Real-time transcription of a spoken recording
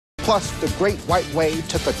Plus, the Great White Way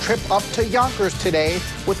took a trip up to Yonkers today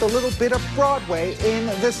with a little bit of Broadway in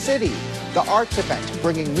the city. The arts event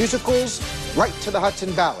bringing musicals right to the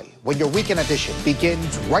Hudson Valley, when your weekend edition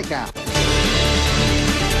begins right now.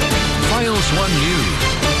 Fios1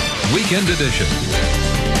 News, Weekend Edition.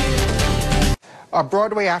 A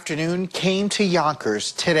Broadway afternoon came to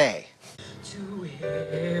Yonkers today.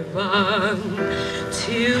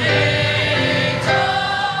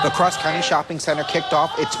 The Cross-County Shopping Center kicked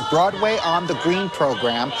off its Broadway on the Green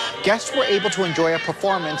program. Guests were able to enjoy a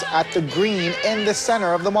performance at the Green in the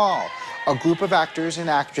center of the mall. A group of actors and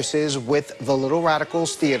actresses with the Little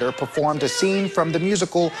Radicals Theater performed a scene from the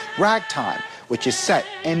musical Ragtime, which is set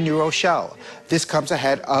in New Rochelle. This comes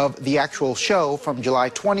ahead of the actual show from July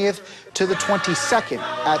 20th to the 22nd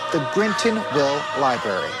at the Grinton Will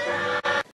Library.